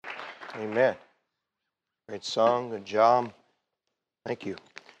Amen. Great song, good job. Thank you.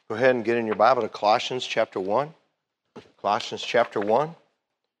 Go ahead and get in your Bible to Colossians chapter 1. Colossians chapter 1.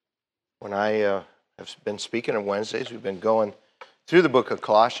 When I have been speaking on Wednesdays, we've been going through the book of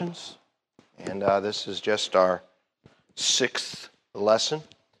Colossians, and this is just our sixth lesson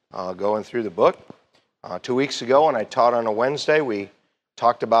going through the book. 2 weeks ago, when I taught on a Wednesday, we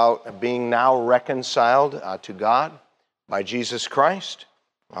talked about being now reconciled to God by Jesus Christ.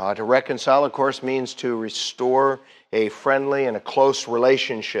 To reconcile, of course, means to restore a friendly and a close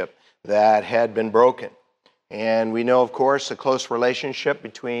relationship that had been broken. And we know, of course, the close relationship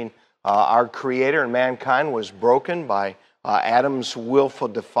between our Creator and mankind was broken by Adam's willful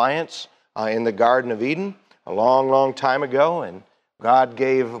defiance in the Garden of Eden a long, long time ago. And God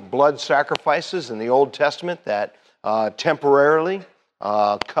gave blood sacrifices in the Old Testament that temporarily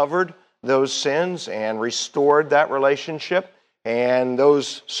covered those sins and restored that relationship. And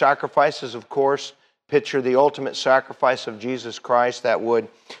those sacrifices, of course, picture the ultimate sacrifice of Jesus Christ that would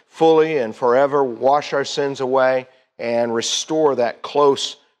fully and forever wash our sins away and restore that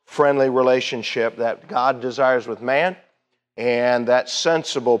close, friendly relationship that God desires with man and that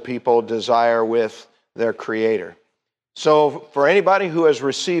sensible people desire with their Creator. So for anybody who has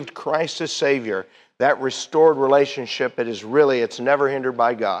received Christ as Savior, that restored relationship, it's never hindered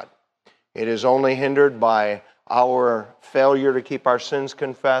by God. It is only hindered by our failure to keep our sins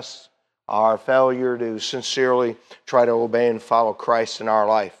confessed, our failure to sincerely try to obey and follow Christ in our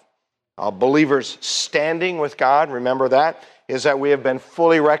life. Believers standing with God, remember that, is that we have been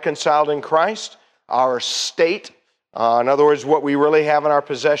fully reconciled in Christ. Our state, in other words, what we really have in our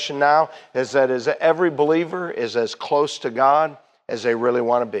possession now, is that every believer is as close to God as they really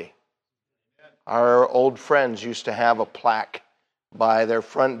want to be. Our old friends used to have a plaque by their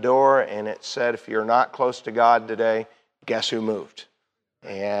front door, and it said, if you're not close to God today, guess who moved?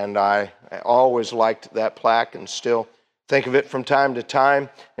 And I always liked that plaque and still think of it from time to time.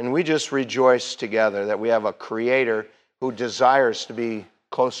 And we just rejoice together that we have a Creator who desires to be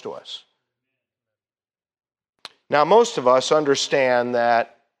close to us. Now, most of us understand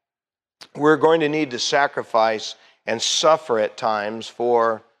that we're going to need to sacrifice and suffer at times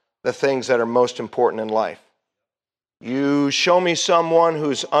for the things that are most important in life. You show me someone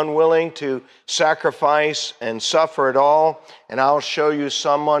who's unwilling to sacrifice and suffer at all, and I'll show you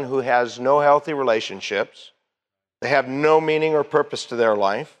someone who has no healthy relationships. They have no meaning or purpose to their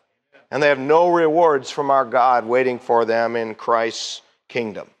life, and they have no rewards from our God waiting for them in Christ's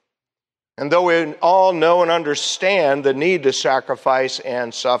kingdom. And though we all know and understand the need to sacrifice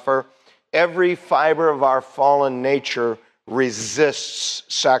and suffer, every fiber of our fallen nature resists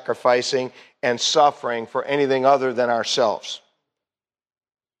sacrificing and suffering for anything other than ourselves.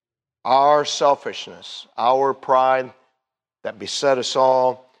 Our selfishness, our pride that beset us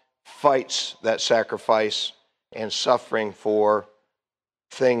all, fights that sacrifice and suffering for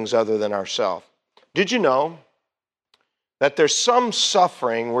things other than ourselves. Did you know that there's some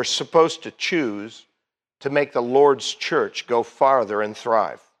suffering we're supposed to choose to make the Lord's church go farther and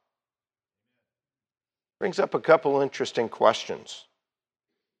thrive? Brings up a couple interesting questions.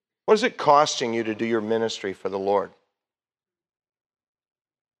 What is it costing you to do your ministry for the Lord?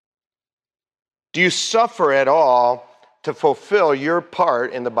 Do you suffer at all to fulfill your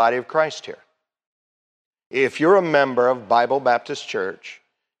part in the body of Christ here? If you're a member of Bible Baptist Church,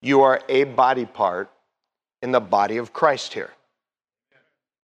 you are a body part in the body of Christ here.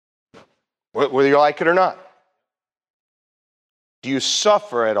 Whether you like it or not. Do you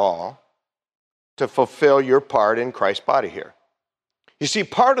suffer at all to fulfill your part in Christ's body here? You see,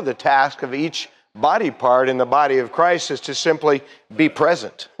 part of the task of each body part in the body of Christ is to simply be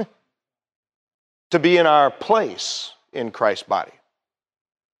present, to be in our place in Christ's body.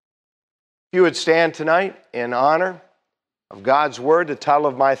 If you would stand tonight in honor of God's word, the title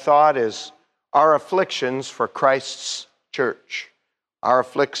of my thought is Our Afflictions for Christ's Church. Our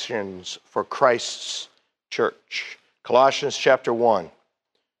Afflictions for Christ's Church. Colossians chapter 1,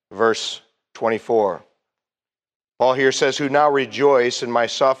 verse 24. Paul here says, who now rejoice in my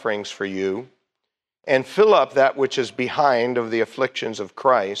sufferings for you, and fill up that which is behind of the afflictions of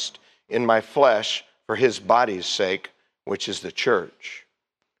Christ in my flesh for his body's sake, which is the church,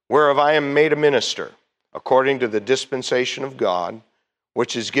 whereof I am made a minister, according to the dispensation of God,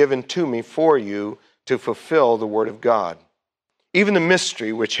 which is given to me for you to fulfill the word of God. Even the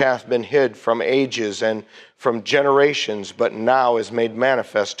mystery which hath been hid from ages and from generations, but now is made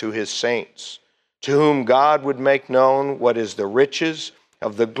manifest to his saints, to whom God would make known what is the riches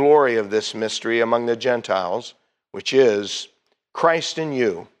of the glory of this mystery among the Gentiles, which is Christ in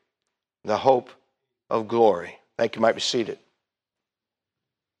you, the hope of glory. Thank you. You might be seated.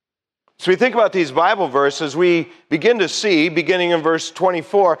 So we think about these Bible verses, we begin to see, beginning in verse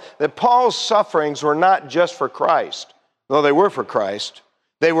 24, that Paul's sufferings were not just for Christ, though they were for Christ.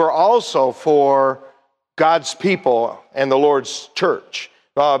 They were also for God's people and the Lord's church.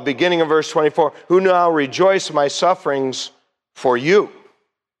 Beginning in verse 24, who now rejoice in my sufferings for you.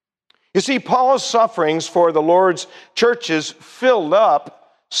 You see, Paul's sufferings for the Lord's churches filled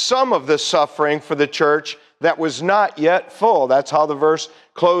up some of the suffering for the church that was not yet full. That's how the verse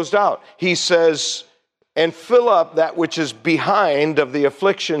closed out. He says, and fill up that which is behind of the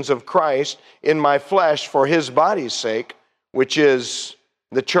afflictions of Christ in my flesh for his body's sake, which is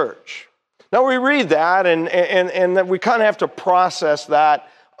the church. Now we read that and we kind of have to process that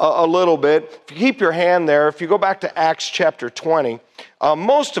a little bit. If you keep your hand there, if you go back to Acts chapter 20,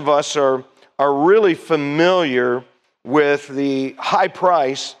 most of us are really familiar with the high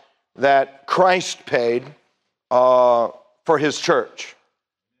price that Christ paid for his church,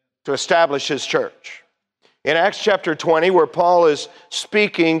 to establish his church. In Acts chapter 20, where Paul is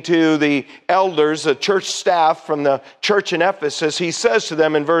speaking to the elders, the church staff from the church in Ephesus, he says to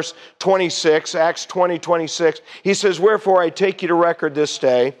them in verse 26, Acts 20:26, he says, wherefore I take you to record this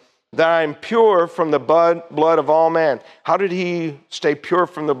day, that I am pure from the blood of all men. How did he stay pure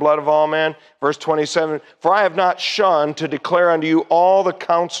from the blood of all men? Verse 27, for I have not shunned to declare unto you all the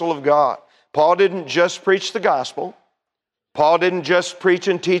counsel of God. Paul didn't just preach the gospel. Paul didn't just preach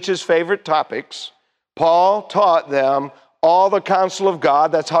and teach his favorite topics. Paul taught them all the counsel of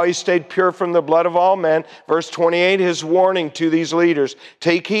God. That's how he stayed pure from the blood of all men. Verse 28, his warning to these leaders,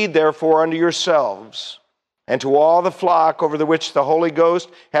 take heed therefore unto yourselves and to all the flock over the which the Holy Ghost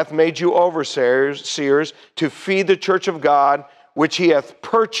hath made you overseers to feed the church of God, which he hath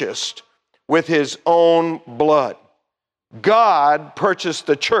purchased with his own blood. God purchased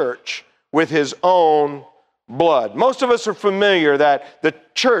the church with his own blood. Most of us are familiar that the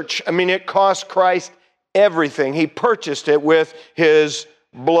church, it cost Christ everything. He purchased it with his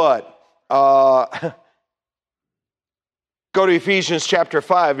blood. Go to Ephesians chapter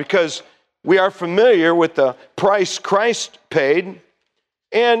 5, because we are familiar with the price Christ paid.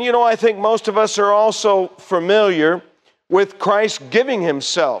 And, I think most of us are also familiar with Christ giving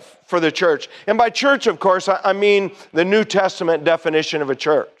himself for the church. And by church, of course, I mean the New Testament definition of a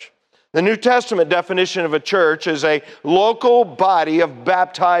church. The New Testament definition of a church is a local body of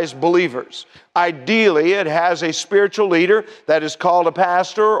baptized believers. Ideally, it has a spiritual leader that is called a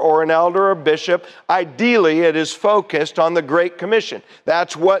pastor or an elder or bishop. Ideally, it is focused on the Great Commission.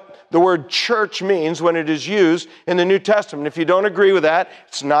 That's what the word church means when it is used in the New Testament. If you don't agree with that,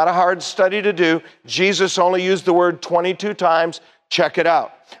 it's not a hard study to do. Jesus only used the word 22 times. Check it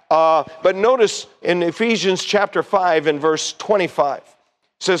out. But notice in Ephesians chapter 5 and verse 25,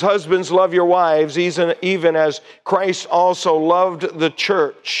 it says, husbands, love your wives, even as Christ also loved the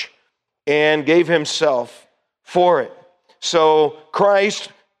church and gave himself for it. So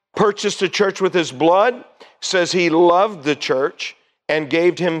Christ purchased the church with his blood, says he loved the church and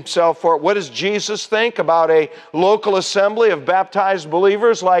gave himself for it. What does Jesus think about a local assembly of baptized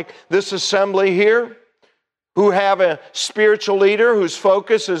believers like this assembly here, who have a spiritual leader whose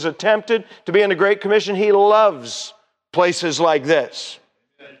focus is attempted to be in the Great Commission? He loves places like this.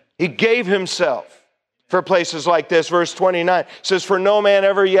 He gave himself for places like this. Verse 29 says, for no man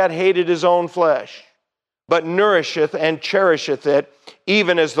ever yet hated his own flesh, but nourisheth and cherisheth it,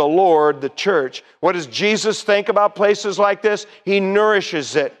 even as the Lord, the church. What does Jesus think about places like this? He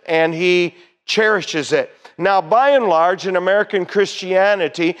nourishes it and he cherishes it. Now, by and large, in American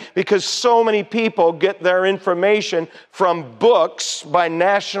Christianity, because so many people get their information from books by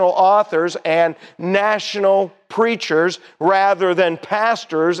national authors and national preachers rather than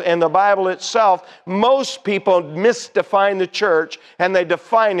pastors and the Bible itself, most people misdefine the church and they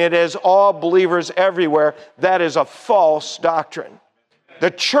define it as all believers everywhere. That is a false doctrine. The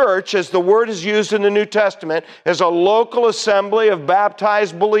church, as the word is used in the New Testament, is a local assembly of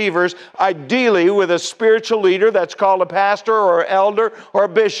baptized believers, ideally with a spiritual leader that's called a pastor or elder or a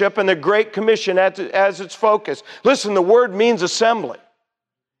bishop, and the Great Commission as its focus. Listen, the word means assembly.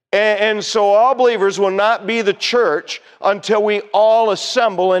 And so all believers will not be the church until we all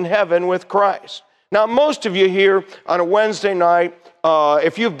assemble in heaven with Christ. Now, most of you here on a Wednesday night,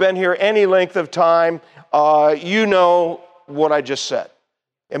 if you've been here any length of time, you know what I just said.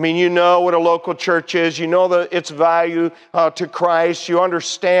 You know what a local church is. You know its value to Christ. You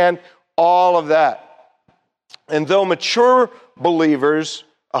understand all of that. And though mature believers,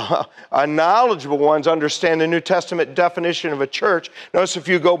 knowledgeable ones, understand the New Testament definition of a church, notice if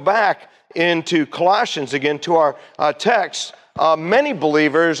you go back into Colossians again to our text, many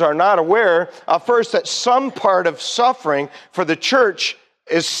believers are not aware, first, that some part of suffering for the church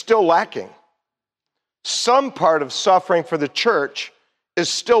is still lacking. Some part of suffering for the church is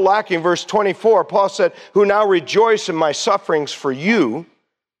still lacking. Verse 24, Paul said, who now rejoice in my sufferings for you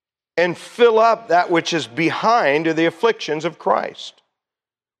and fill up that which is behind the afflictions of Christ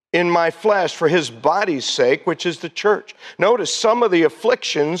in my flesh for his body's sake, which is the church. Notice some of the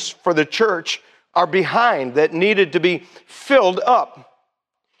afflictions for the church are behind that needed to be filled up.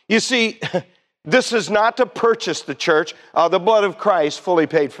 You see, this is not to purchase the church. The blood of Christ fully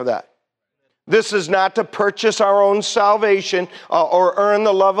paid for that. This is not to purchase our own salvation or earn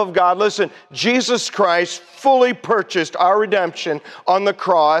the love of God. Listen, Jesus Christ fully purchased our redemption on the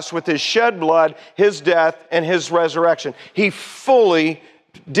cross with his shed blood, his death, and his resurrection. He fully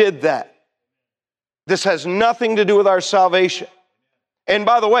did that. This has nothing to do with our salvation. And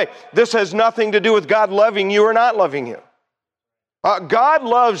by the way, this has nothing to do with God loving you or not loving you. God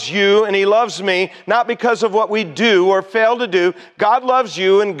loves you and he loves me not because of what we do or fail to do. God loves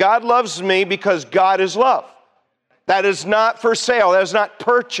you and God loves me because God is love. That is not for sale. That is not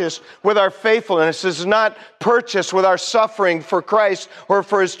purchased with our faithfulness. This is not purchased with our suffering for Christ or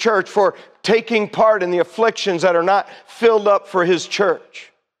for his church, for taking part in the afflictions that are not filled up for his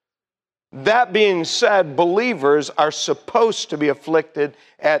church. That being said, believers are supposed to be afflicted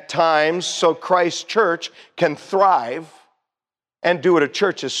at times so Christ's church can thrive and do what a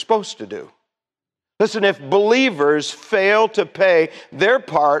church is supposed to do. Listen, if believers fail to pay their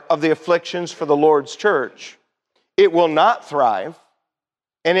part of the afflictions for the Lord's church, it will not thrive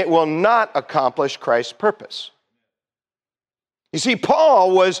and it will not accomplish Christ's purpose. You see,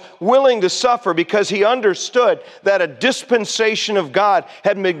 Paul was willing to suffer because he understood that a dispensation of God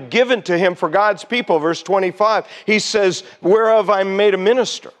had been given to him for God's people. Verse 25, he says, whereof I am made a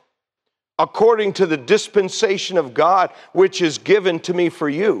minister, according to the dispensation of God, which is given to me for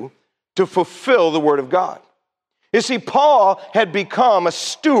you, to fulfill the word of God. You see, Paul had become a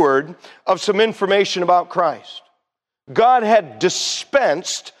steward of some information about Christ. God had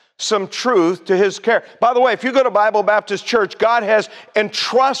dispensed some truth to his care. By the way, if you go to Bible Baptist Church, God has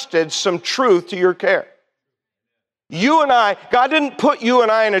entrusted some truth to your care. You and I, God didn't put you and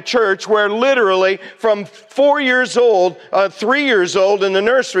I in a church where literally from 4 years old, 3 years old in the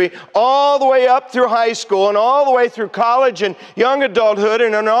nursery, all the way up through high school and all the way through college and young adulthood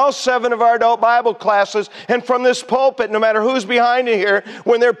and in all 7 of our adult Bible classes and from this pulpit, no matter who's behind you here,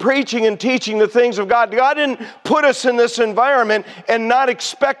 when they're preaching and teaching the things of God. God didn't put us in this environment and not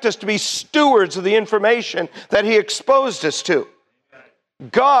expect us to be stewards of the information that he exposed us to.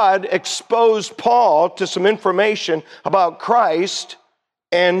 God exposed Paul to some information about Christ,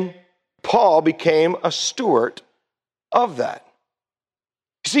 and Paul became a steward of that.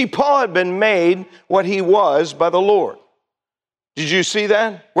 See, Paul had been made what he was by the Lord. Did you see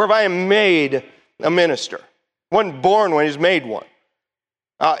that? Where I am made a minister. He wasn't born when he was made one.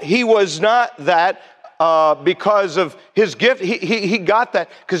 He was not that because of his gift. He got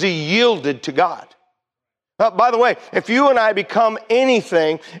that because he yielded to God. By the way, if you and I become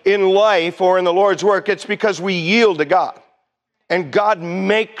anything in life or in the Lord's work, it's because we yield to God. And God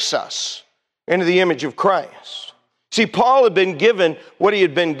makes us into the image of Christ. See, Paul had been given what he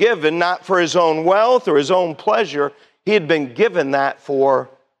had been given, not for his own wealth or his own pleasure. He had been given that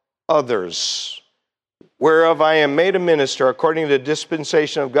for others. Whereof I am made a minister according to the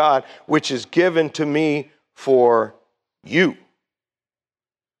dispensation of God, which is given to me for you.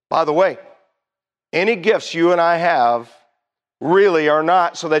 By the way, any gifts you and I have really are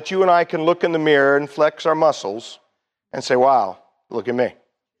not so that you and I can look in the mirror and flex our muscles and say, wow, look at me.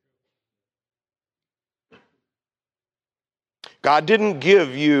 God didn't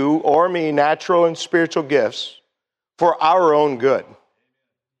give you or me natural and spiritual gifts for our own good.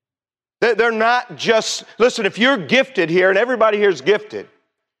 They're not just, listen, if you're gifted here, and everybody here is gifted,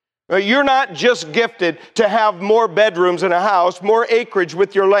 you're not just gifted to have more bedrooms in a house, more acreage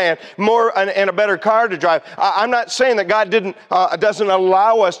with your land, more and a better car to drive. I'm not saying that God doesn't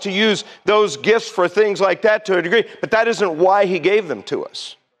allow us to use those gifts for things like that to a degree, but that isn't why he gave them to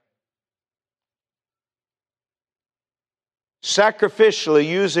us. Sacrificially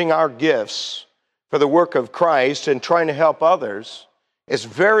using our gifts for the work of Christ and trying to help others is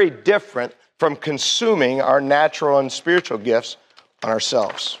very different from consuming our natural and spiritual gifts on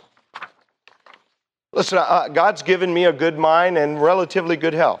ourselves. Listen, God's given me a good mind and relatively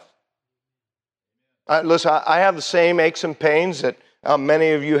good health. Listen, I have the same aches and pains that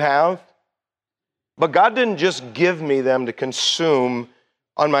many of you have. But God didn't just give me them to consume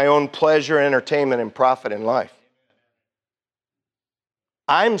on my own pleasure, entertainment, and profit in life.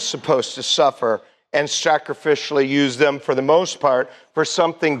 I'm supposed to suffer and sacrificially use them for the most part for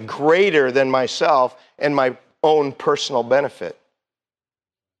something greater than myself and my own personal benefit.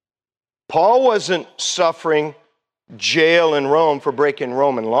 Paul wasn't suffering jail in Rome for breaking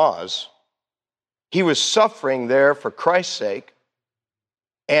Roman laws. He was suffering there for Christ's sake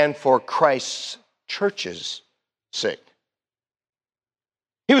and for Christ's church's sake.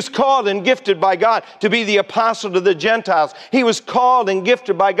 He was called and gifted by God to be the apostle to the Gentiles. He was called and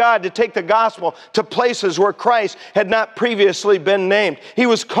gifted by God to take the gospel to places where Christ had not previously been named. He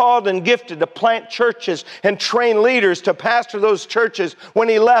was called and gifted to plant churches and train leaders to pastor those churches when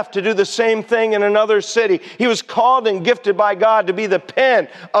he left to do the same thing in another city. He was called and gifted by God to be the pen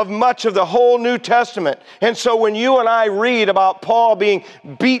of much of the whole New Testament. And so when you and I read about Paul being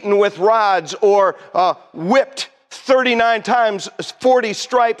beaten with rods or whipped 39 times, 40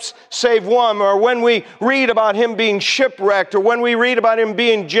 stripes save one, or when we read about him being shipwrecked, or when we read about him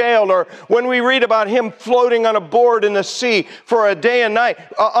being jailed, or when we read about him floating on a board in the sea for a day and night,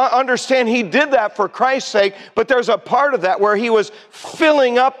 understand he did that for Christ's sake, but there's a part of that where he was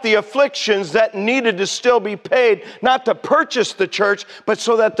filling up the afflictions that needed to still be paid, not to purchase the church, but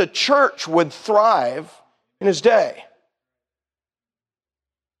so that the church would thrive in his day.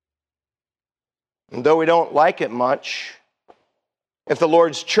 And though we don't like it much, if the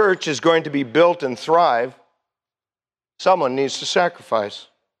Lord's church is going to be built and thrive, someone needs to sacrifice.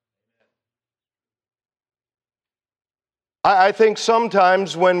 I think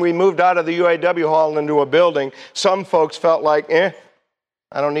sometimes when we moved out of the UAW hall into a building, some folks felt like, I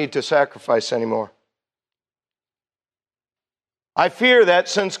don't need to sacrifice anymore. I fear that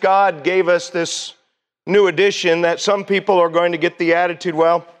since God gave us this new addition, that some people are going to get the attitude,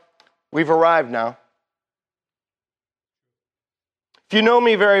 well, we've arrived now. If you know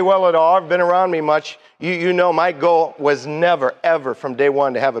me very well at all, I've been around me much, you know my goal was never, ever from day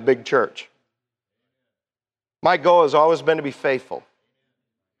one to have a big church. My goal has always been to be faithful.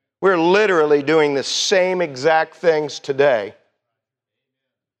 We're literally doing the same exact things today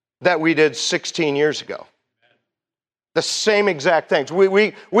that we did 16 years ago. The same exact things.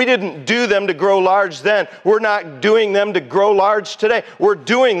 We didn't do them to grow large then. We're not doing them to grow large today. We're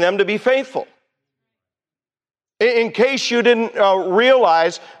doing them to be faithful. In case you didn't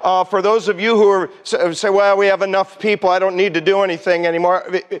realize, for those of you who say, well, we have enough people, I don't need to do anything anymore.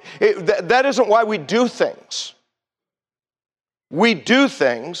 That isn't why we do things. We do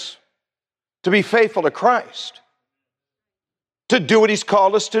things to be faithful to Christ, to do what he's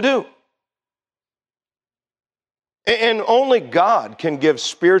called us to do. And only God can give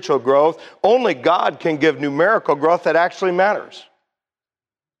spiritual growth. Only God can give numerical growth that actually matters.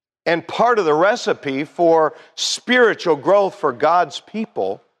 And part of the recipe for spiritual growth for God's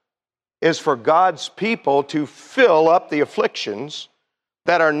people is for God's people to fill up the afflictions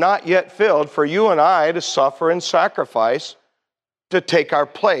that are not yet filled, for you and I to suffer and sacrifice to take our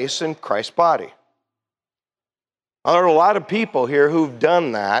place in Christ's body. Now, there are a lot of people here who've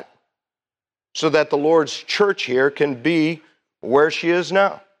done that so that the Lord's church here can be where she is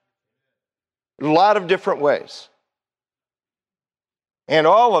now. A lot of different ways. And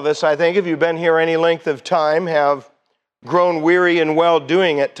all of us, I think, if you've been here any length of time, have grown weary in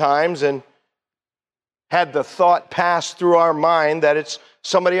well-doing at times and had the thought pass through our mind that it's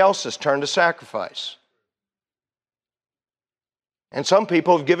somebody else's turn to sacrifice. And some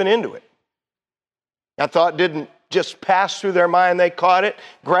people have given into it. That thought didn't just pass through their mind. They caught it,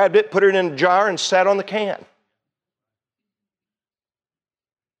 grabbed it, put it in a jar, and sat on the can.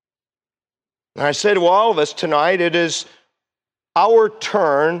 And I say to all of us tonight, it is our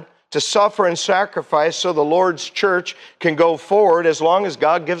turn to suffer and sacrifice so the Lord's church can go forward as long as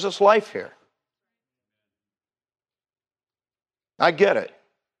God gives us life here. I get it.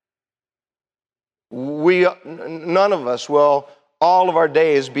 None of us will all of our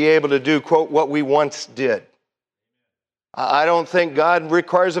days be able to do, quote, what we once did. I don't think God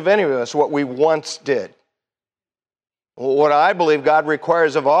requires of any of us what we once did. What I believe God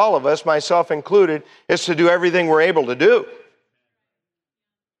requires of all of us, myself included, is to do everything we're able to do.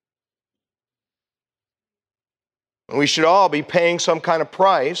 We should all be paying some kind of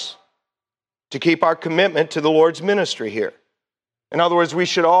price to keep our commitment to the Lord's ministry here. In other words, we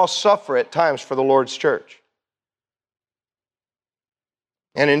should all suffer at times for the Lord's church.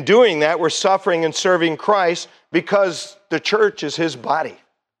 And in doing that, we're suffering and serving Christ because the church is his body.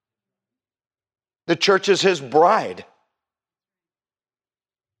 The church is his bride.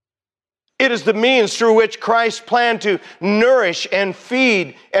 It is the means through which Christ planned to nourish and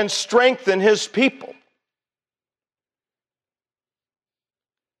feed and strengthen his people.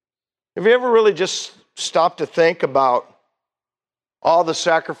 Have you ever really just stopped to think about all the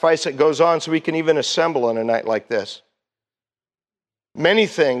sacrifice that goes on so we can even assemble on a night like this? Many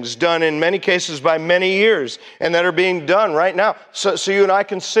things done in many cases by many years and that are being done right now. So you and I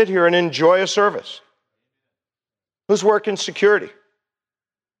can sit here and enjoy a service. Who's working security?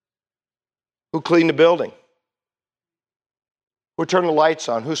 Who cleaned the building? Who turned the lights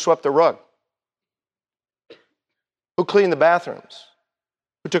on? Who swept the rug? Who cleaned the bathrooms?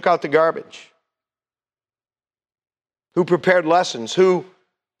 Who took out the garbage? Who prepared lessons? Who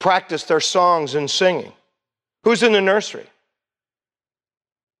practiced their songs and singing? Who's in the nursery?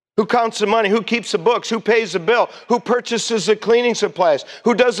 Who counts the money? Who keeps the books? Who pays the bill? Who purchases the cleaning supplies?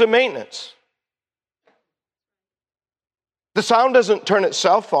 Who does the maintenance? The sound doesn't turn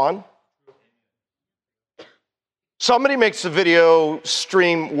itself on. Somebody makes the video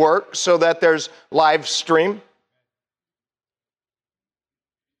stream work so that there's live stream.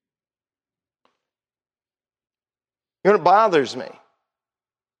 You know what bothers me?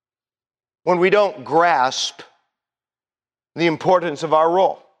 When we don't grasp the importance of our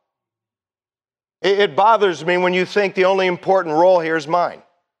role. It bothers me when you think the only important role here is mine.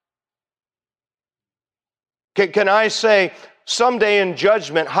 Can I say, someday in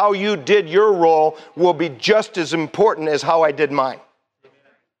judgment, how you did your role will be just as important as how I did mine.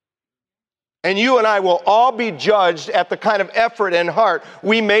 And you and I will all be judged at the kind of effort and heart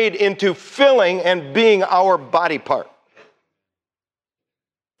we made into filling and being our body part.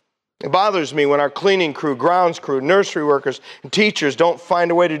 It bothers me when our cleaning crew, grounds crew, nursery workers, and teachers don't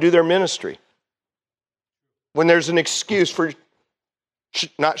find a way to do their ministry. When there's an excuse for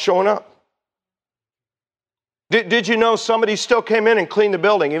not showing up. Did you know somebody still came in and cleaned the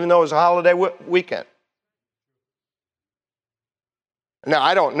building even though it was a holiday weekend? Now,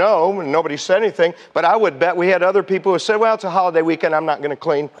 I don't know, and nobody said anything, but I would bet we had other people who said, well, it's a holiday weekend, I'm not going to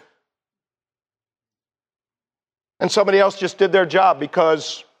clean. And somebody else just did their job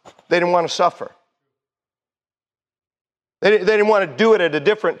because they didn't want to suffer. They didn't want to do it at a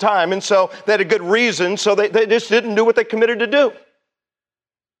different time, and so they had a good reason, so they just didn't do what they committed to do.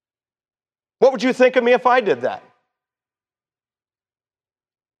 What would you think of me if I did that?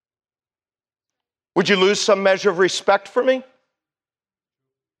 Would you lose some measure of respect for me?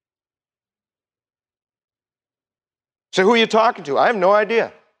 So who are you talking to? I have no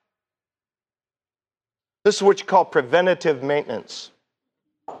idea. This is what you call preventative maintenance.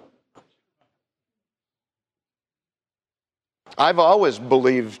 I've always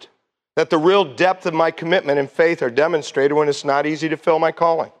believed that the real depth of my commitment and faith are demonstrated when it's not easy to fill my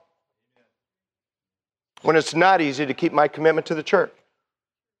calling. When it's not easy to keep my commitment to the church.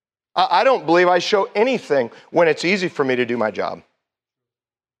 I don't believe I show anything when it's easy for me to do my job.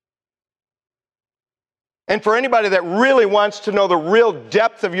 And for anybody that really wants to know the real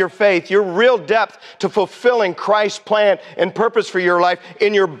depth of your faith, your real depth to fulfilling Christ's plan and purpose for your life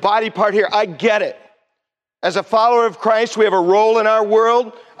in your body part here, I get it. As a follower of Christ, we have a role in our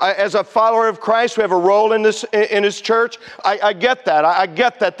world. As a follower of Christ, we have a role in His church. I get that. I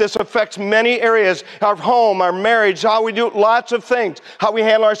get that this affects many areas, our home, our marriage, how we do lots of things, how we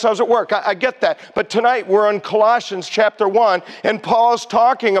handle ourselves at work. I get that. But tonight we're in Colossians chapter 1, and Paul's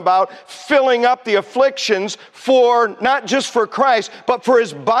talking about filling up the afflictions for, not just for Christ, but for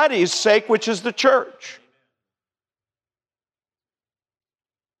His body's sake, which is the church.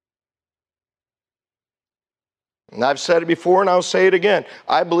 And I've said it before and I'll say it again.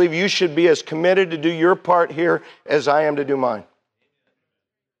 I believe you should be as committed to do your part here as I am to do mine.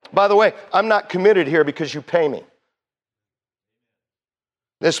 By the way, I'm not committed here because you pay me.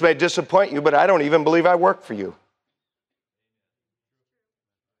 This may disappoint you, but I don't even believe I work for you.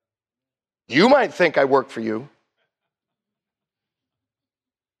 You might think I work for you.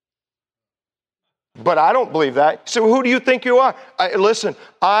 But I don't believe that. So who do you think you are? Listen,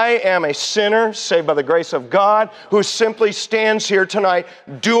 I am a sinner saved by the grace of God who simply stands here tonight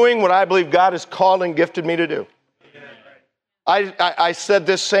doing what I believe God has called and gifted me to do. I said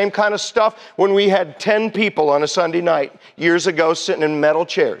this same kind of stuff when we had 10 people on a Sunday night years ago sitting in metal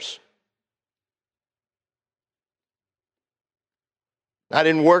chairs. I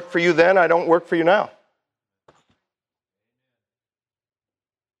didn't work for you then. I don't work for you now.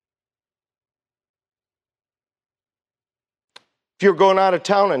 If you're going out of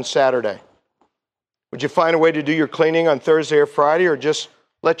town on Saturday, would you find a way to do your cleaning on Thursday or Friday, or just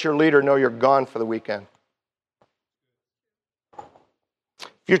let your leader know you're gone for the weekend?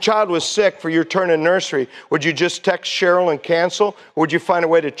 If your child was sick for your turn in nursery, would you just text Cheryl and cancel, or would you find a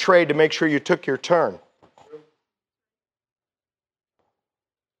way to trade to make sure you took your turn?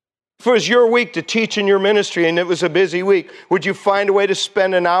 If it was your week to teach in your ministry and it was a busy week, would you find a way to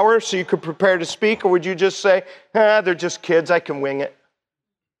spend an hour so you could prepare to speak? Or would you just say, they're just kids, I can wing it?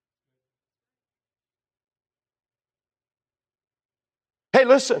 Hey,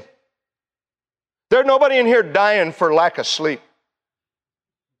 listen. There's nobody in here dying for lack of sleep.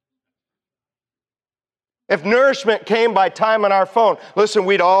 If nourishment came by time on our phone, listen,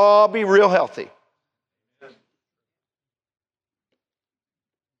 we'd all be real healthy.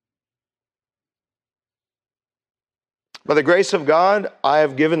 By the grace of God, I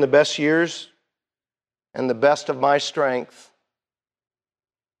have given the best years and the best of my strength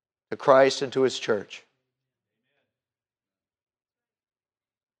to Christ and to His church.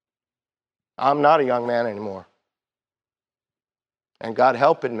 I'm not a young man anymore. And God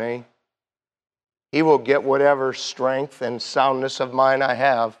helping me, He will get whatever strength and soundness of mind I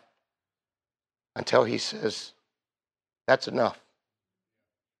have until He says, that's enough.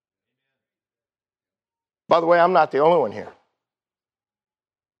 By the way, I'm not the only one here.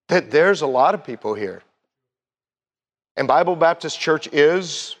 There's a lot of people here. And Bible Baptist Church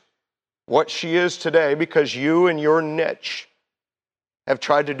is what she is today because you and your niche have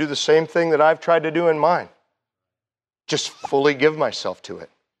tried to do the same thing that I've tried to do in mine. Just fully give myself to it.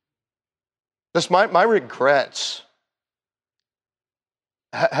 My regrets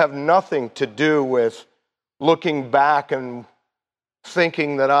have nothing to do with looking back and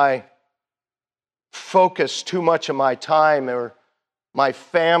thinking that I focused too much of my time or my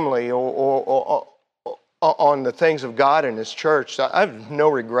family or on the things of God and His church. I have no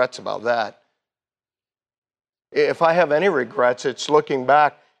regrets about that. If I have any regrets, it's looking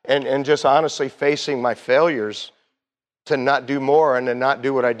back and just honestly facing my failures to not do more and to not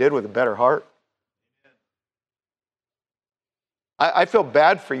do what I did with a better heart. I feel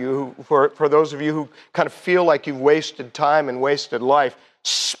bad for you, for those of you who kind of feel like you've wasted time and wasted life,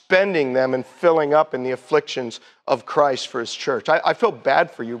 spending them and filling up in the afflictions of Christ for His church. I feel bad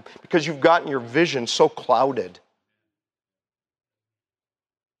for you because you've gotten your vision so clouded.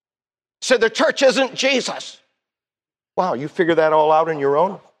 So the church isn't Jesus. Wow, you figure that all out on your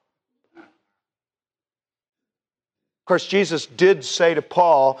own? Of course, Jesus did say to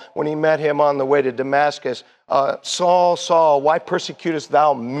Paul when he met him on the way to Damascus, Saul, Saul, why persecutest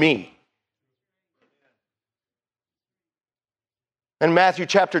thou me? In Matthew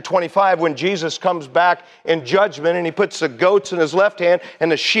chapter 25, when Jesus comes back in judgment and He puts the goats in His left hand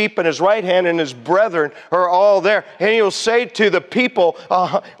and the sheep in His right hand and His brethren are all there. And He'll say to the people,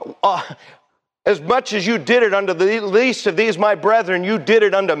 as much as you did it unto the least of these my brethren, you did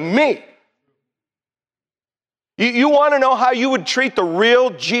it unto me. You want to know how you would treat the real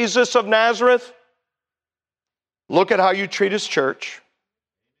Jesus of Nazareth? Look at how you treat His church.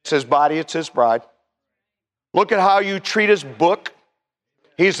 It's His body, it's His bride. Look at how you treat His book.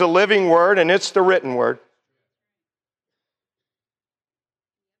 He's the living Word and it's the written Word.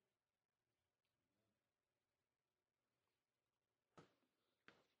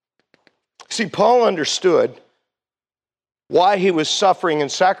 See, Paul understood why he was suffering and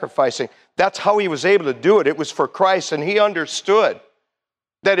sacrificing. That's how he was able to do it. It was for Christ, and he understood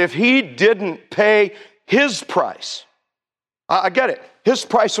that if he didn't pay his price, I get it, his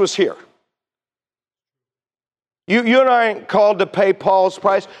price was here. You and I ain't called to pay Paul's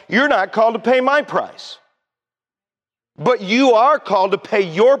price. You're not called to pay my price. But you are called to pay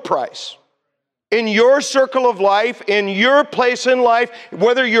your price. In your circle of life, in your place in life,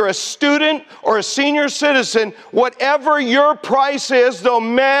 whether you're a student or a senior citizen, whatever your price is, though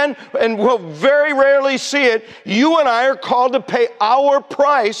men and will very rarely see it, you and I are called to pay our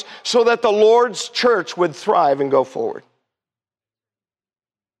price so that the Lord's church would thrive and go forward.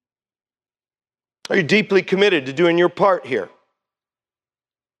 Are you deeply committed to doing your part here?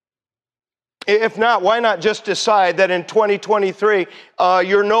 If not, why not just decide that in 2023,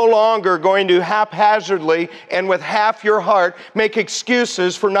 you're no longer going to haphazardly and with half your heart make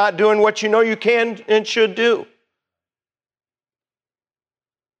excuses for not doing what you know you can and should do?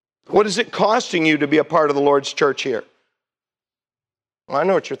 What is it costing you to be a part of the Lord's church here? Well, I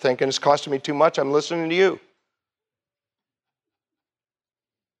know what you're thinking. It's costing me too much. I'm listening to you.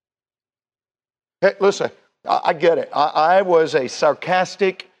 Hey, listen, I get it. I was a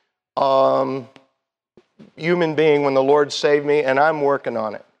sarcastic human being when the Lord saved me, and I'm working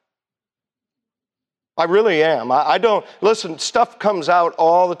on it. I really am. I don't, listen, stuff comes out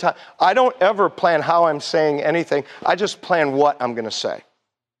all the time. I don't ever plan how I'm saying anything. I just plan what I'm going to say.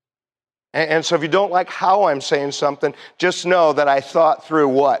 And so if you don't like how I'm saying something, just know that I thought through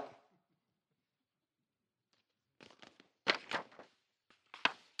what.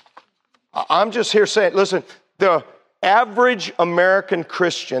 I'm just here saying, listen, the average American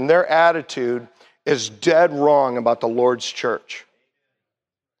Christian, their attitude is dead wrong about the Lord's church.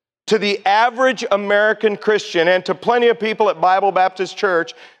 To the average American Christian and to plenty of people at Bible Baptist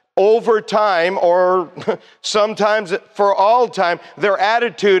Church, over time, or sometimes for all time, their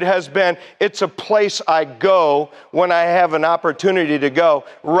attitude has been, it's a place I go when I have an opportunity to go,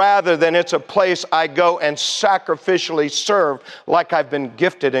 rather than it's a place I go and sacrificially serve like I've been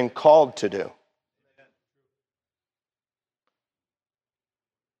gifted and called to do.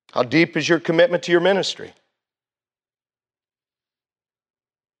 How deep is your commitment to your ministry?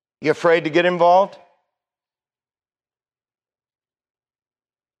 You afraid to get involved?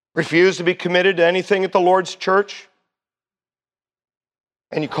 Refuse to be committed to anything at the Lord's church?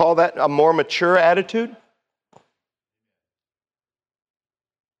 And you call that a more mature attitude?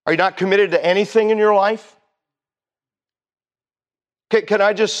 Are you not committed to anything in your life? Can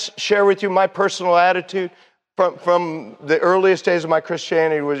I just share with you my personal attitude from the earliest days of my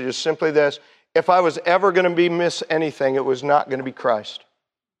Christianity was just simply this. If I was ever going to miss anything, it was not going to be Christ,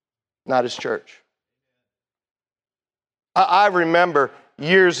 not His church. I remember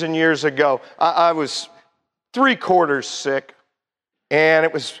years and years ago, I was 3/4 sick, and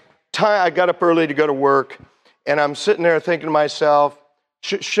it was time. I got up early to go to work, and I'm sitting there thinking to myself,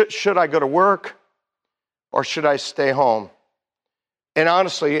 should I go to work or should I stay home? And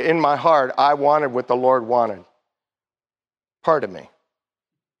honestly, in my heart, I wanted what the Lord wanted. Part of me.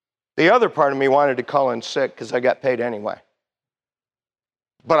 The other part of me wanted to call in sick because I got paid anyway.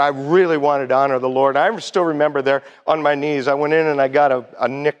 But I really wanted to honor the Lord. I still remember there on my knees, I went in and I got a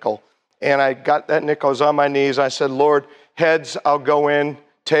nickel. And I got that nickel, I was on my knees. I said, Lord, heads, I'll go in.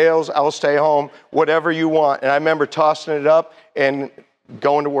 Tails, I'll stay home. Whatever you want. And I remember tossing it up and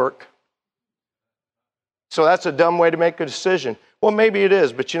going to work. So that's a dumb way to make a decision. Well, maybe it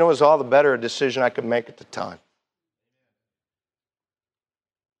is, but you know, it was all the better a decision I could make at the time.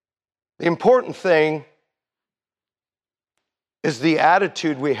 The important thing is the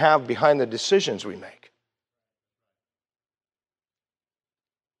attitude we have behind the decisions we make.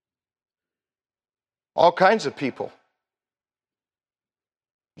 All kinds of people.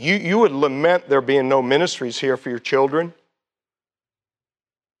 You would lament there being no ministries here for your children.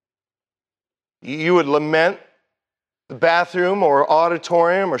 You would lament the bathroom or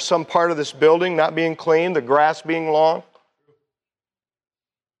auditorium or some part of this building not being clean, the grass being long.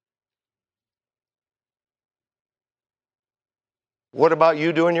 What about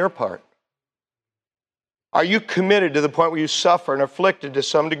you doing your part? Are you committed to the point where you suffer and are afflicted to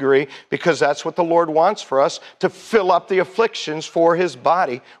some degree, because that's what the Lord wants for us, to fill up the afflictions for His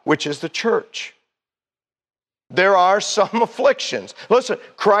body, which is the church? There are some afflictions. Listen,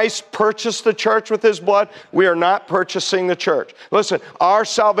 Christ purchased the church with His blood. We are not purchasing the church. Listen, our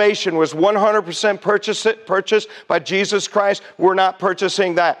salvation was 100% purchased by Jesus Christ. We're not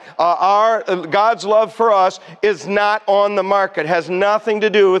purchasing that. God's love for us is not on the market. It has nothing to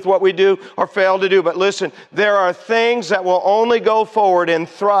do with what we do or fail to do. But listen, there are things that will only go forward and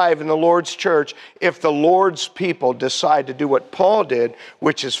thrive in the Lord's church if the Lord's people decide to do what Paul did,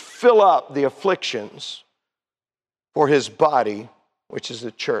 which is fill up the afflictions for His body, which is the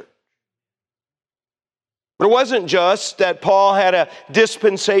church. But it wasn't just that Paul had a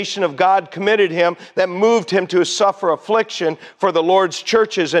dispensation of God committed him that moved him to suffer affliction for the Lord's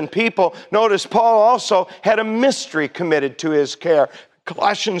churches and people. Notice Paul also had a mystery committed to his care.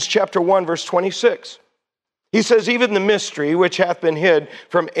 Colossians chapter 1, verse 26. He says, even the mystery which hath been hid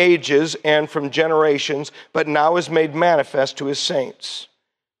from ages and from generations, but now is made manifest to His saints,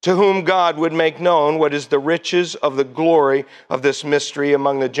 to whom God would make known what is the riches of the glory of this mystery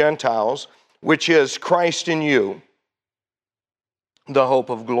among the Gentiles, which is Christ in you, the hope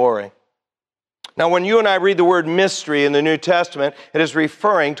of glory. Now, when you and I read the word mystery in the New Testament, it is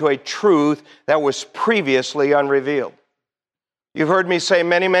referring to a truth that was previously unrevealed. You've heard me say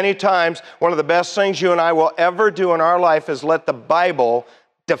many, many times, one of the best things you and I will ever do in our life is let the Bible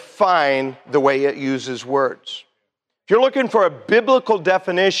define the way it uses words. If you're looking for a biblical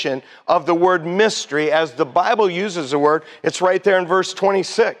definition of the word mystery as the Bible uses the word, it's right there in verse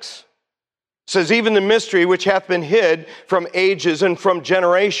 26. It says, even the mystery which hath been hid from ages and from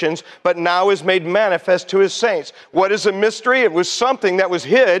generations, but now is made manifest to His saints. What is a mystery? It was something that was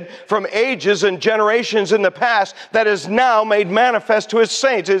hid from ages and generations in the past that is now made manifest to His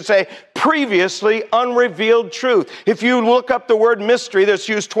saints. It's a previously unrevealed truth. If you look up the word mystery that's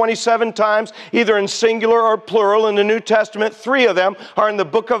used 27 times, either in singular or plural in the New Testament, 3 of them are in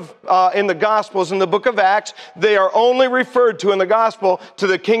the in the Gospels, in the book of Acts. They are only referred to in the Gospel to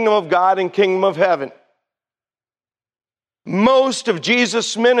the kingdom of God and kingdom of heaven. Most of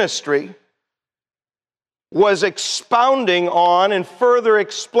Jesus' ministry was expounding on and further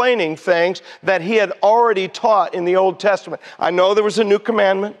explaining things that He had already taught in the Old Testament. I know there was a new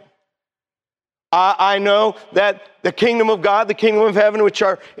commandment. I know that the kingdom of God, the kingdom of heaven, which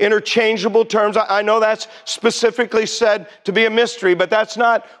are interchangeable terms, I know that's specifically said to be a mystery, but that's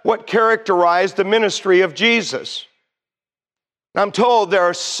not what characterized the ministry of Jesus. I'm told there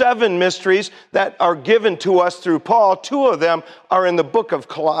are 7 mysteries that are given to us through Paul. 2 of them are in the book of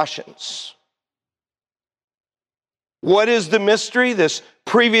Colossians. What is the mystery, this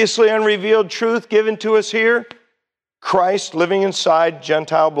previously unrevealed truth given to us here? Christ living inside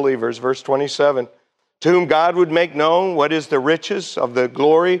Gentile believers, verse 27, to whom God would make known what is the riches of the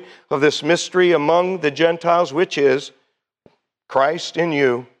glory of this mystery among the Gentiles, which is Christ in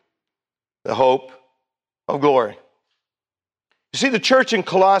you, the hope of glory. You see, the church in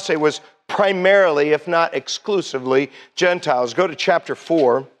Colossae was primarily, if not exclusively, Gentiles. Go to chapter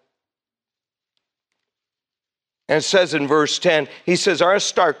 4. And it says in verse 10, he says,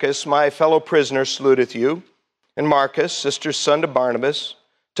 Aristarchus, my fellow prisoner, saluteth you, and Marcus, sister's son to Barnabas,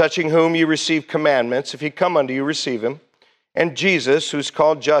 touching whom you receive commandments. If he come unto you, receive him. And Jesus, who's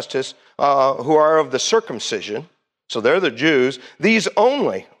called Justus, who are of the circumcision, so they're the Jews, these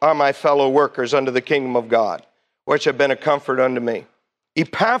only are my fellow workers unto the kingdom of God, which have been a comfort unto me.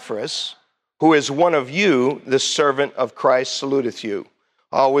 Epaphras, who is one of you, the servant of Christ, saluteth you,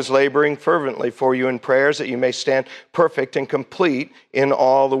 always laboring fervently for you in prayers, that you may stand perfect and complete in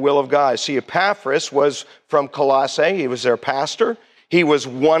all the will of God. See, Epaphras was from Colossae. He was their pastor. He was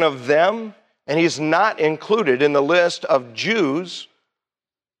one of them, and he's not included in the list of Jews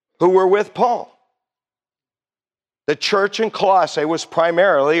who were with Paul. The church in Colossae was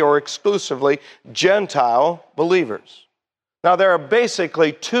primarily or exclusively Gentile believers. Now, there are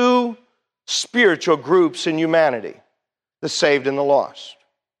basically 2 spiritual groups in humanity, the saved and the lost.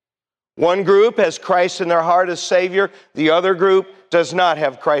 One group has Christ in their heart as Savior. The other group does not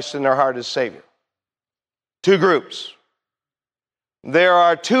have Christ in their heart as Savior. 2 groups. There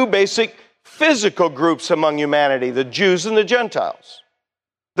are 2 basic physical groups among humanity, the Jews and the Gentiles.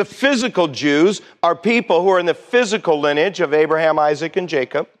 The physical Jews are people who are in the physical lineage of Abraham, Isaac, and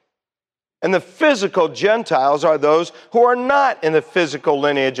Jacob. And the physical Gentiles are those who are not in the physical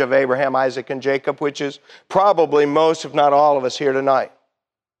lineage of Abraham, Isaac, and Jacob, which is probably most, if not all of us here tonight.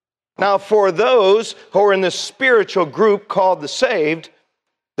 Now, for those who are in the spiritual group called the saved,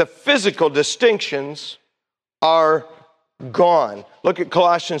 the physical distinctions are gone. Look at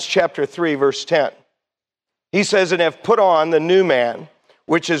Colossians chapter 3, verse 10. He says, and have put on the new man,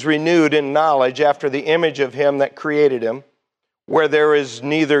 which is renewed in knowledge after the image of him that created him, where there is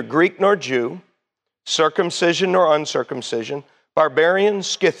neither Greek nor Jew, circumcision nor uncircumcision, barbarian,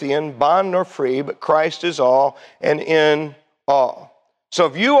 Scythian, bond nor free, but Christ is all and in all. So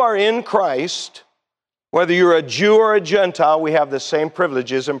if you are in Christ, whether you're a Jew or a Gentile, we have the same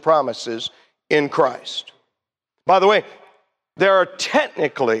privileges and promises in Christ. By the way, there are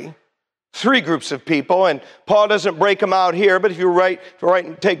technically 3 groups of people, and Paul doesn't break them out here, but if you write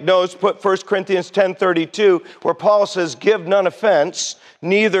and take notes, put 1 Corinthians 10:32, where Paul says, give none offense,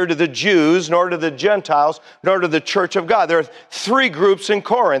 neither to the Jews, nor to the Gentiles, nor to the church of God. There are 3 groups in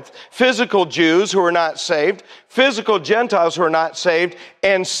Corinth: physical Jews who are not saved, physical Gentiles who are not saved,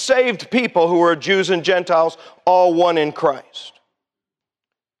 and saved people who are Jews and Gentiles, all one in Christ.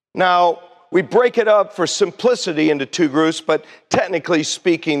 Now, we break it up for simplicity into 2 groups, but technically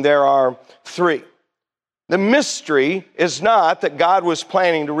speaking, there are 3. The mystery is not that God was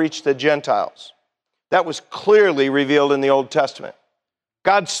planning to reach the Gentiles. That was clearly revealed in the Old Testament.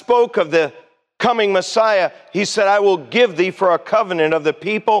 God spoke of the coming Messiah. He said, I will give thee for a covenant of the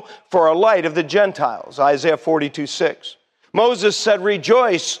people, for a light of the Gentiles, Isaiah 42:6. Moses said,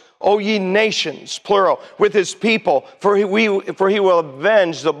 rejoice, O ye nations, plural, with his people, for he will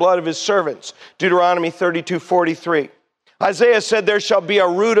avenge the blood of his servants, Deuteronomy 32:43. Isaiah said, there shall be a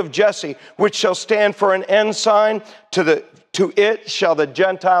root of Jesse, which shall stand for an ensign, to it shall the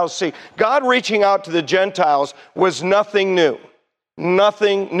Gentiles see. God reaching out to the Gentiles was nothing new.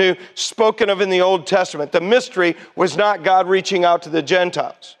 Nothing new spoken of in the Old Testament. The mystery was not God reaching out to the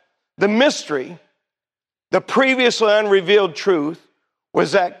Gentiles. The mystery, the previously unrevealed truth,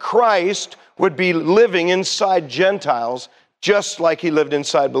 was that Christ would be living inside Gentiles just like he lived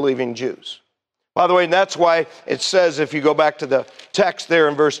inside believing Jews. By the way, that's why it says, if you go back to the text there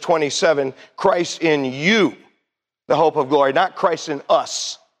in verse 27, Christ in you, the hope of glory, not Christ in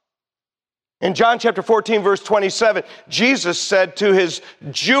us. In John chapter 14, verse 27, Jesus said to his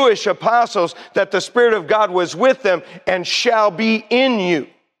Jewish apostles that the Spirit of God was with them and shall be in you.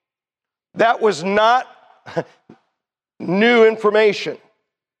 That was not new information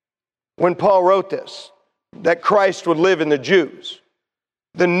when Paul wrote this, that Christ would live in the Jews.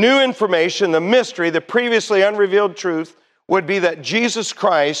 The new information, the mystery, the previously unrevealed truth would be that Jesus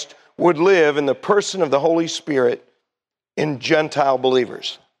Christ would live in the person of the Holy Spirit in Gentile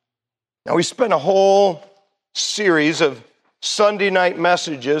believers. Now, we spent a whole series of Sunday night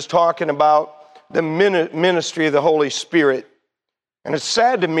messages talking about the ministry of the Holy Spirit. And it's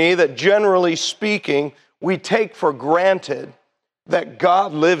sad to me that, generally speaking, we take for granted that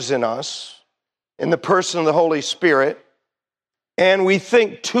God lives in us in the person of the Holy Spirit, and we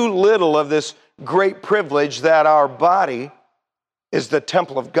think too little of this great privilege that our body is the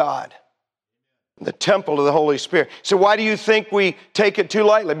temple of God, the temple of the Holy Spirit. So why do you think we take it too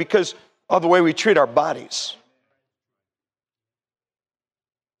lightly? Because of the way we treat our bodies.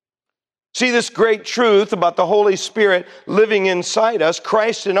 See, this great truth about the Holy Spirit living inside us,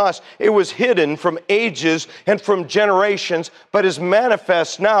 Christ in us, it was hidden from ages and from generations, but is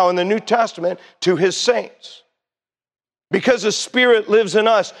manifest now in the New Testament to His saints. Because the Spirit lives in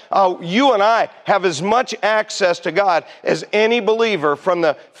us, you and I have as much access to God as any believer from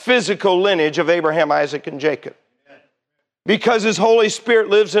the physical lineage of Abraham, Isaac, and Jacob. Because His Holy Spirit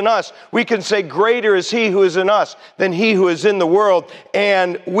lives in us, we can say, greater is He who is in us than he who is in the world,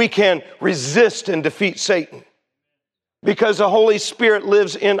 and we can resist and defeat Satan. Because the Holy Spirit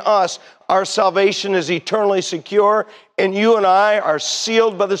lives in us, our salvation is eternally secure, and you and I are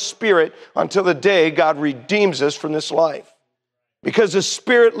sealed by the Spirit until the day God redeems us from this life. Because the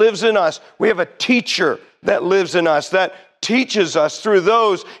Spirit lives in us, we have a teacher that lives in us, that teaches us through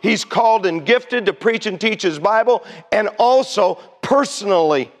those He's called and gifted to preach and teach His Bible, and also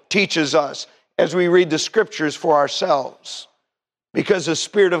personally teaches us as we read the Scriptures for ourselves. Because the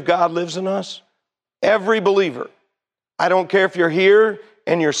Spirit of God lives in us, every believer, I don't care if you're here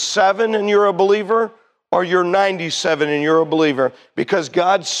and you're 7 and you're a believer, or you're 97 and you're a believer, because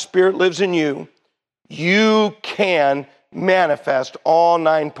God's Spirit lives in you, you can manifest all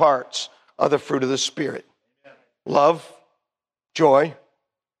 9 parts of the fruit of the Spirit. Love, joy,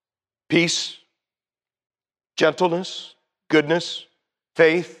 peace, gentleness, goodness,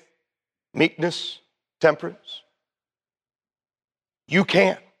 faith, meekness, temperance. You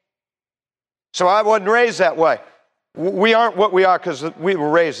can. So I wasn't raised that way. We aren't what we are because we were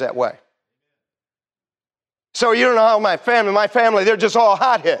raised that way. So you don't know how my family, they're just all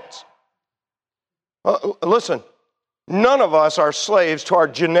hotheads. Listen, none of us are slaves to our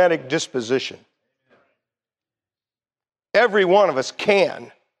genetic disposition. Every one of us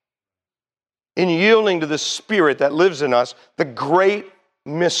can, in yielding to the Spirit that lives in us, the great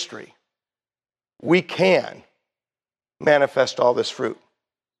mystery, we can manifest all this fruit.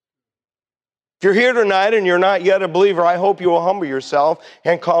 If you're here tonight and you're not yet a believer, I hope you will humble yourself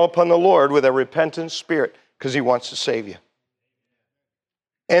and call upon the Lord with a repentant spirit, because He wants to save you.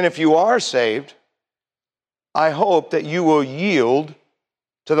 And if you are saved, I hope that you will yield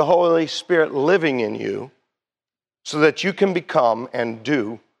to the Holy Spirit living in you, so that you can become and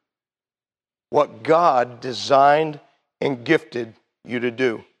do what God designed and gifted you to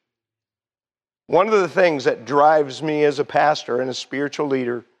do. One of the things that drives me as a pastor and a spiritual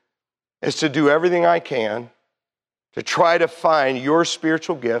leader is to do everything I can to try to find your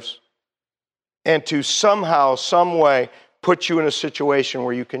spiritual gifts and to somehow, some way, put you in a situation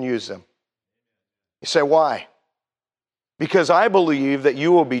where you can use them. You say, why? Because I believe that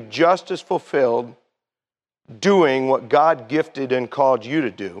you will be just as fulfilled doing what God gifted and called you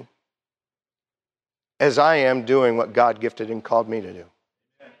to do as I am doing what God gifted and called me to do.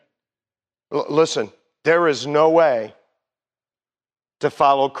 Listen, there is no way to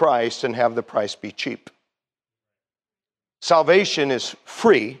follow Christ and have the price be cheap. Salvation is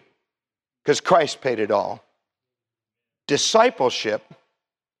free because Christ paid it all. Discipleship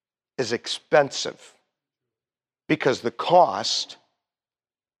is expensive because the cost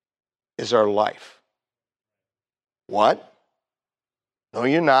is our life. What? Know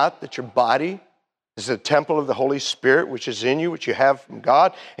you not that your body is the temple of the Holy Spirit, which is in you, which you have from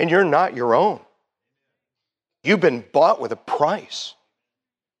God, and you're not your own. You've been bought with a price.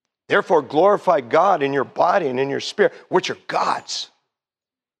 Therefore, glorify God in your body and in your spirit, which are God's.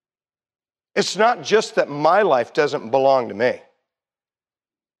 It's not just that my life doesn't belong to me.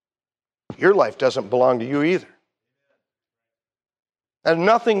 Your life doesn't belong to you either. It has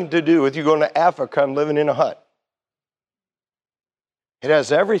nothing to do with you going to Africa and living in a hut. It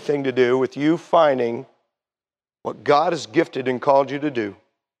has everything to do with you finding what God has gifted and called you to do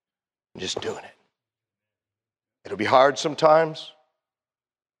and just doing it. It'll be hard sometimes,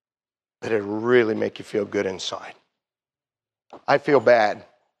 but it'll really make you feel good inside. I feel bad.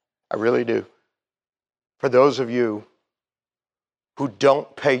 I really do. For those of you who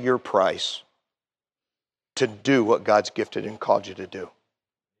don't pay your price to do what God's gifted and called you to do.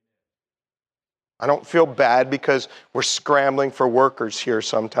 I don't feel bad because we're scrambling for workers here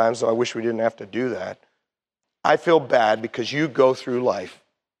sometimes, though I wish we didn't have to do that. I feel bad because you go through life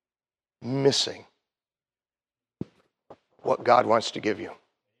missing what God wants to give you.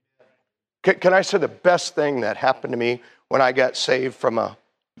 Can I say the best thing that happened to me when I got saved from a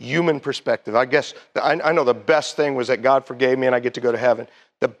human perspective? I guess, I know the best thing was that God forgave me and I get to go to heaven.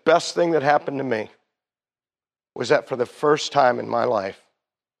 The best thing that happened to me was that for the first time in my life,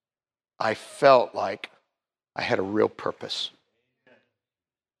 I felt like I had a real purpose.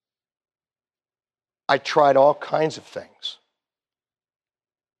 I tried all kinds of things.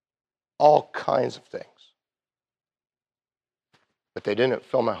 All kinds of things. But they didn't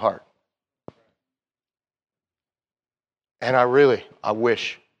fill my heart. And I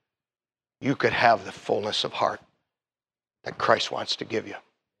wish you could have the fullness of heart that Christ wants to give you.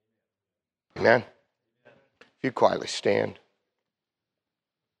 Amen? If you quietly stand.